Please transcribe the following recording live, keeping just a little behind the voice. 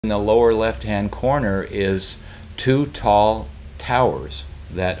In the lower left-hand corner is two tall towers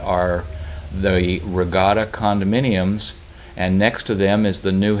that are the Regatta condominiums, and next to them is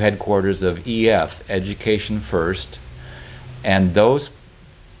the new headquarters of EF, Education First. And those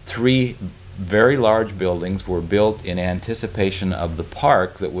three very large buildings were built in anticipation of the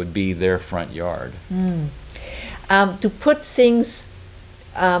park that would be their front yard. To put things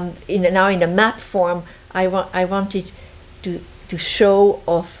now in a map form, I wanted to show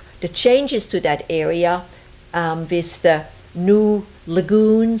of the changes to that area with the new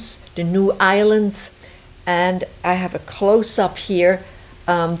lagoons, the new islands, and I have a close-up here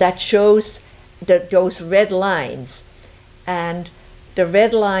that shows those red lines. And the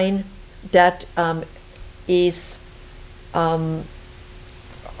red line that is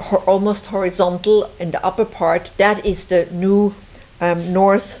almost horizontal in the upper part, that is the new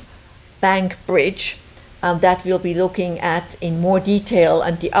North Bank Bridge that we'll be looking at in more detail,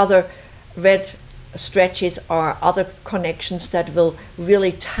 and the other red stretches are other connections that will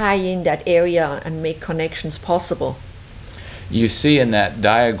really tie in that area and make connections possible. You see in that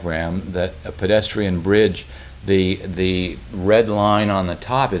diagram that a pedestrian bridge, the red line on the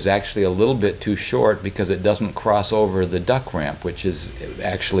top is actually a little bit too short because it doesn't cross over the duck ramp, which is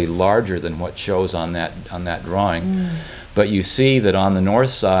actually larger than what shows on that drawing. But you see that on the north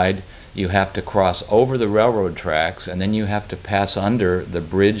side you have to cross over the railroad tracks, and then you have to pass under the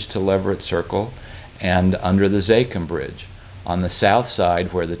bridge to Leverett Circle and under the Zakim Bridge. On the south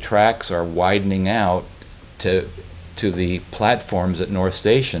side, where the tracks are widening out to the platforms at North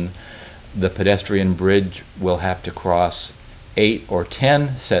Station, the pedestrian bridge will have to cross 8 or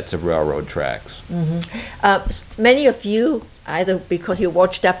 10 sets of railroad tracks. Many of you, either because you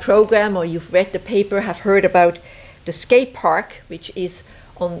watched that program or you've read the paper, have heard about the skate park, which is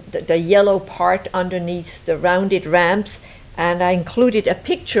on the yellow part underneath the rounded ramps, and I included a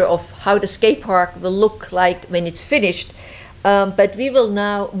picture of how the skate park will look like when it's finished. But we will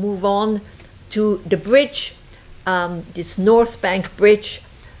now move on to the bridge, this North Bank Bridge,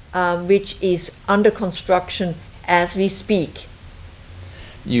 which is under construction as we speak.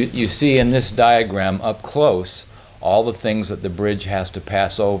 You see in this diagram up close all the things that the bridge has to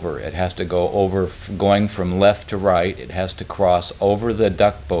pass over. It has to go over, going from left to right. It has to cross over the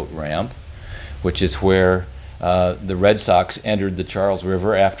duck boat ramp, which is where the Red Sox entered the Charles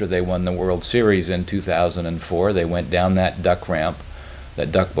River after they won the World Series in 2004. They went down that duck ramp,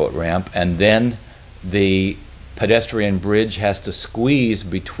 that duck boat ramp, and then the pedestrian bridge has to squeeze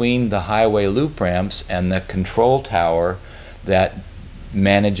between the highway loop ramps and the control tower that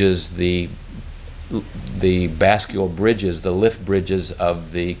manages the bascule bridges, the lift bridges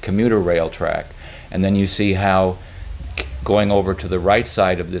of the commuter rail track. And then you see how, going over to the right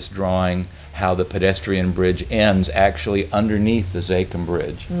side of this drawing, how the pedestrian bridge ends actually underneath the Zakim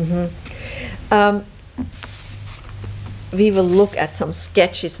Bridge. We will look at some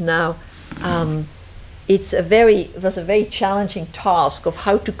sketches now. It was a very challenging task of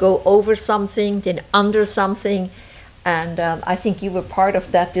how to go over something, then under something, and I think you were part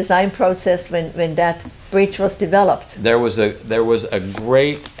of that design process when that bridge was developed. There was a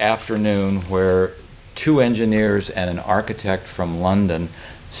great afternoon where two engineers and an architect from London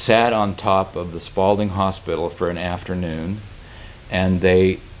sat on top of the Spalding Hospital for an afternoon, and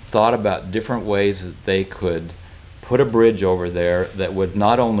they thought about different ways that they could put a bridge over there that would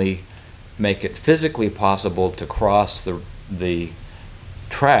not only make it physically possible to cross the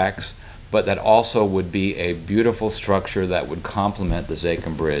tracks, but that also would be a beautiful structure that would complement the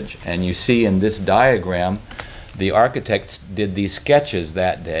Zakim Bridge. And you see in this diagram, the architects did these sketches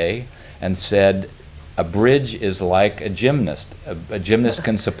that day and said a bridge is like a gymnast. A gymnast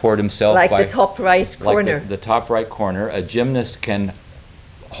can support himself like by the top right corner. Like the top right corner. A gymnast can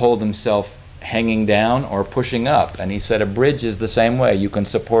hold himself hanging down or pushing up, and he said a bridge is the same way. You can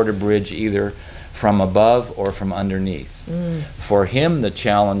support a bridge either from above or from underneath. For him, the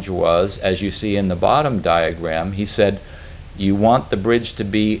challenge was, as you see in the bottom diagram, he said you want the bridge to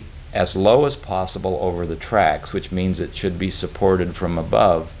be as low as possible over the tracks, which means it should be supported from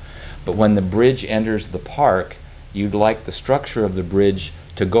above. But when the bridge enters the park, you'd like the structure of the bridge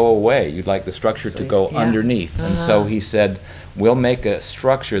to go away. You'd like the structure to go underneath. And so he said, we'll make a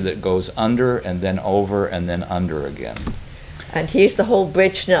structure that goes under and then over and then under again. And here's the whole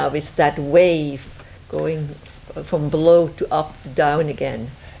bridge now with that wave going from below to up to down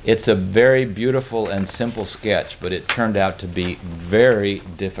again. It's a very beautiful and simple sketch, but it turned out to be very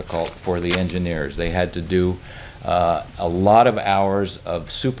difficult for the engineers. They had to do a lot of hours of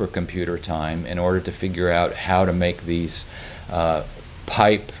supercomputer time in order to figure out how to make these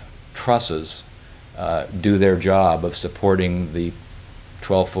pipe trusses do their job of supporting the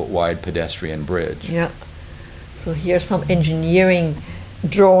 12-foot wide pedestrian bridge. Yeah. So here's some engineering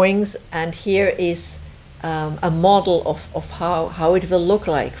drawings, and here is a model of how it will look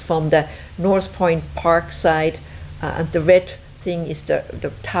like from the North Point Park side, and the red thing is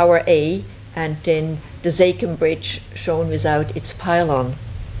the Tower A, and then the Zaken Bridge shown without its pylon.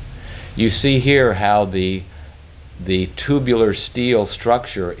 You see here how the tubular steel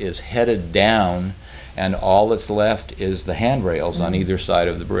structure is headed down, and all that's left is the handrails on either side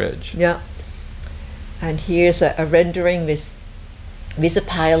of the bridge. Yeah. And here's a rendering with a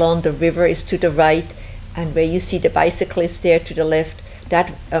pylon. The river is to the right, and where you see the bicyclist there to the left,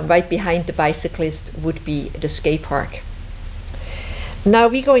 that right behind the bicyclist would be the skate park. Now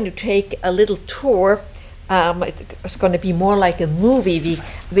we're going to take a little tour. It's going to be more like a movie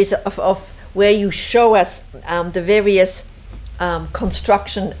of where you show us the various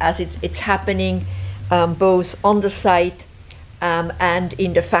construction as it's happening, both on the site and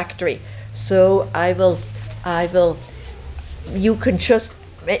in the factory. So you can just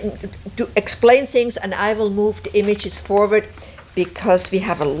explain things, and I will move the images forward because we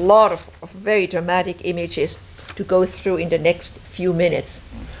have a lot of very dramatic images to go through in the next few minutes.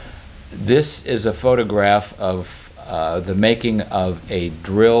 This is a photograph of the making of a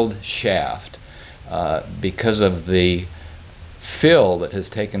drilled shaft. Because of the fill that has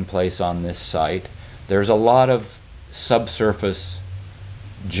taken place on this site, there's a lot of subsurface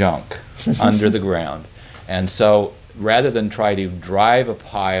junk under the ground. And so rather than try to drive a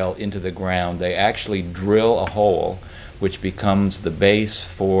pile into the ground, they actually drill a hole, which becomes the base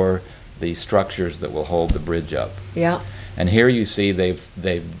for the structures that will hold the bridge up. Yeah. And here you see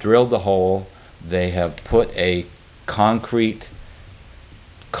they've drilled the hole. They have put a concrete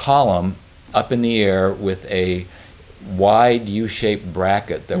column up in the air with a wide U-shaped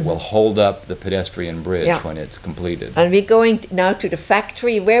bracket that will hold up the pedestrian bridge when it's completed. And we're going now to the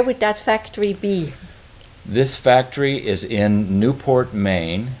factory. Where would that factory be? This factory is in Newport,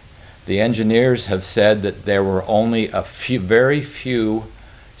 Maine. The engineers have said that there were only very few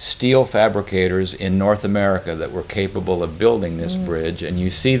steel fabricators in North America that were capable of building this bridge, and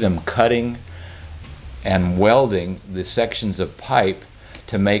you see them cutting and welding the sections of pipe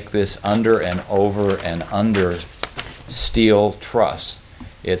to make this under and over and under steel truss.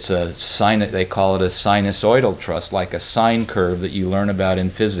 It's they call it a sinusoidal truss, like a sine curve that you learn about in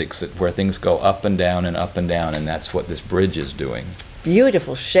physics, where things go up and down and up and down, and that's what this bridge is doing.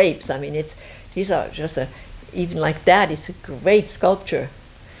 Beautiful shapes. I mean, these are just even like that, it's a great sculpture.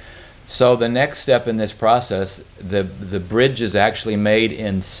 So the next step in this process, the bridge is actually made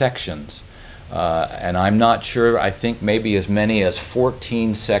in sections. And I'm not sure, I think maybe as many as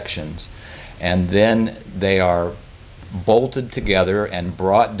 14 sections. And then they are bolted together and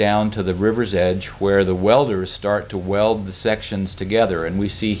brought down to the river's edge, where the welders start to weld the sections together. And we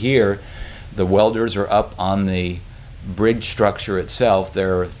see here the welders are up on the bridge structure itself.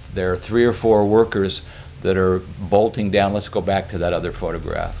 There are 3 or 4 workers that are bolting down. Let's go back to that other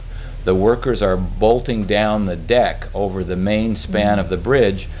photograph. The workers are bolting down the deck over the main span of the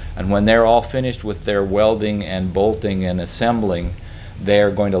bridge, and when they're all finished with their welding and bolting and assembling, they're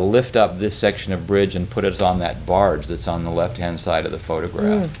going to lift up this section of bridge and put it on that barge that's on the left-hand side of the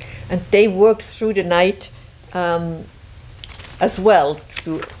photograph. And they worked through the night as well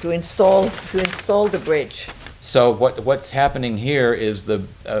to install the bridge. So what's happening here is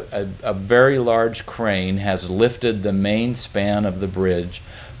a very large crane has lifted the main span of the bridge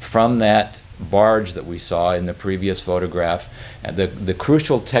from that barge that we saw in the previous photograph. And the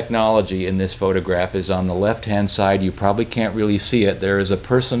crucial technology in this photograph is on the left-hand side. You probably can't really see it. There is a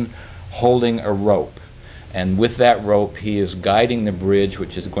person holding a rope, and with that rope he is guiding the bridge,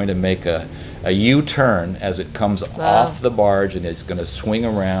 which is going to make a U-turn as it comes off the barge, and it's going to swing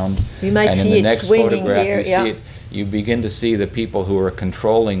around. You might see it swinging here. You begin to see the people who are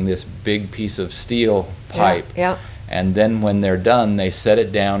controlling this big piece of steel pipe. And then when they're done, they set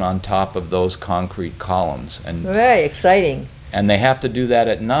it down on top of those concrete columns. And very exciting. And they have to do that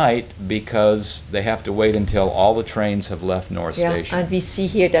at night because they have to wait until all the trains have left North Station. And we see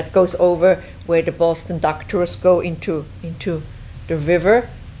here that goes over where the Boston dock tours go into the river,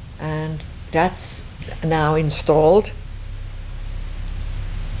 and that's now installed.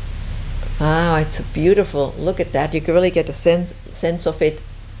 Wow, it's a beautiful, look at that. You can really get a sense of it,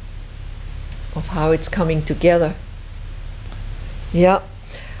 of how it's coming together. Yeah,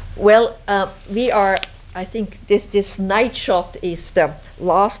 well, I think this night shot is the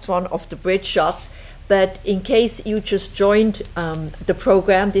last one of the bridge shots, but in case you just joined the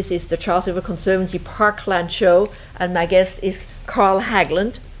program, this is the Charles River Conservancy Parkland show, and my guest is Karl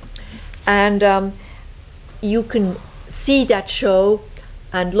Haglund. And you can see that show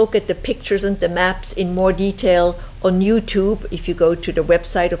and look at the pictures and the maps in more detail on YouTube if you go to the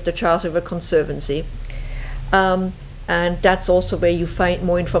website of the Charles River Conservancy. And that's also where you find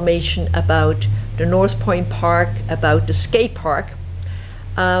more information about the North Point Park, about the skate park.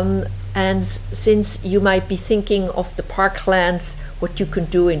 And since you might be thinking of the Parklands, what you can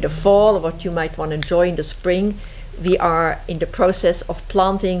do in the fall, or what you might want to enjoy in the spring, we are in the process of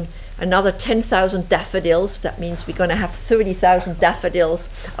planting another 10,000 daffodils. That means we're going to have 30,000 daffodils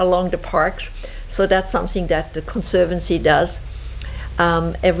along the parks. So that's something that the Conservancy does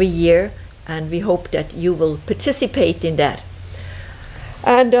every year, and we hope that you will participate in that.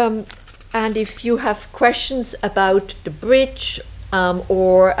 And if you have questions about the bridge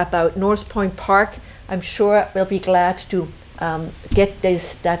or about North Point Park, I'm sure we'll be glad to get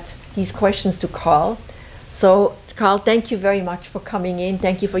these questions to Karl. So Karl, thank you very much for coming in.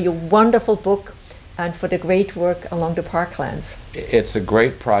 Thank you for your wonderful book and for the great work along the Parklands. It's a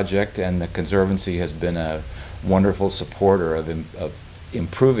great project, and the Conservancy has been a wonderful supporter of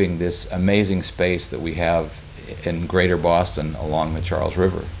improving this amazing space that we have in Greater Boston along the Charles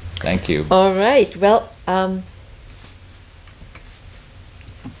River. Thank you. All right. Well,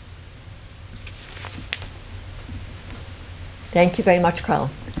 thank you very much, Karl.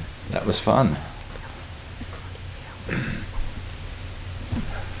 That was fun.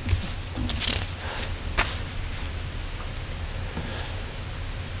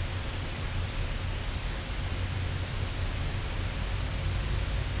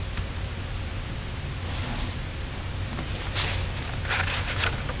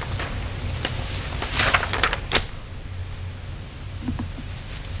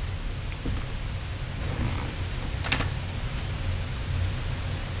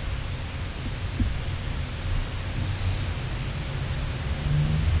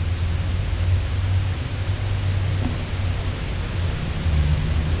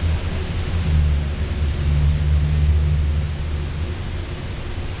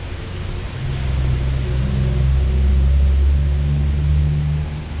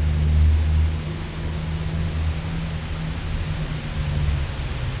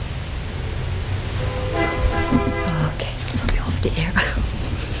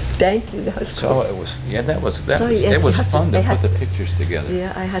 Thank you. That was cool. So it was, yeah, it was fun to put the pictures together.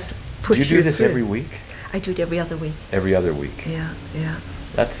 Yeah, I had to push you. Do you do this every week? I do it every other week. Every other week. Yeah, yeah.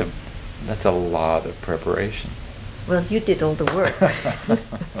 That's a lot of preparation. Well, you did all the work.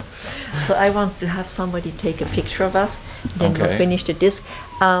 So I want to have somebody take a picture of us, then we'll finish the disc.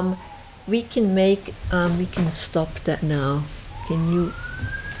 We can stop that now. Can you,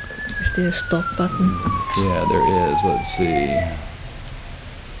 is there a stop button? Yeah, there is. Let's see.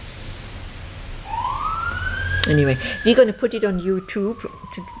 Anyway, we're going to put it on YouTube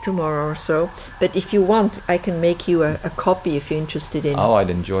tomorrow or so. But if you want, I can make you a copy if you're interested in. Oh, I'd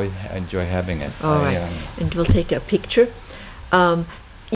enjoy having it. All right, and we'll take a picture.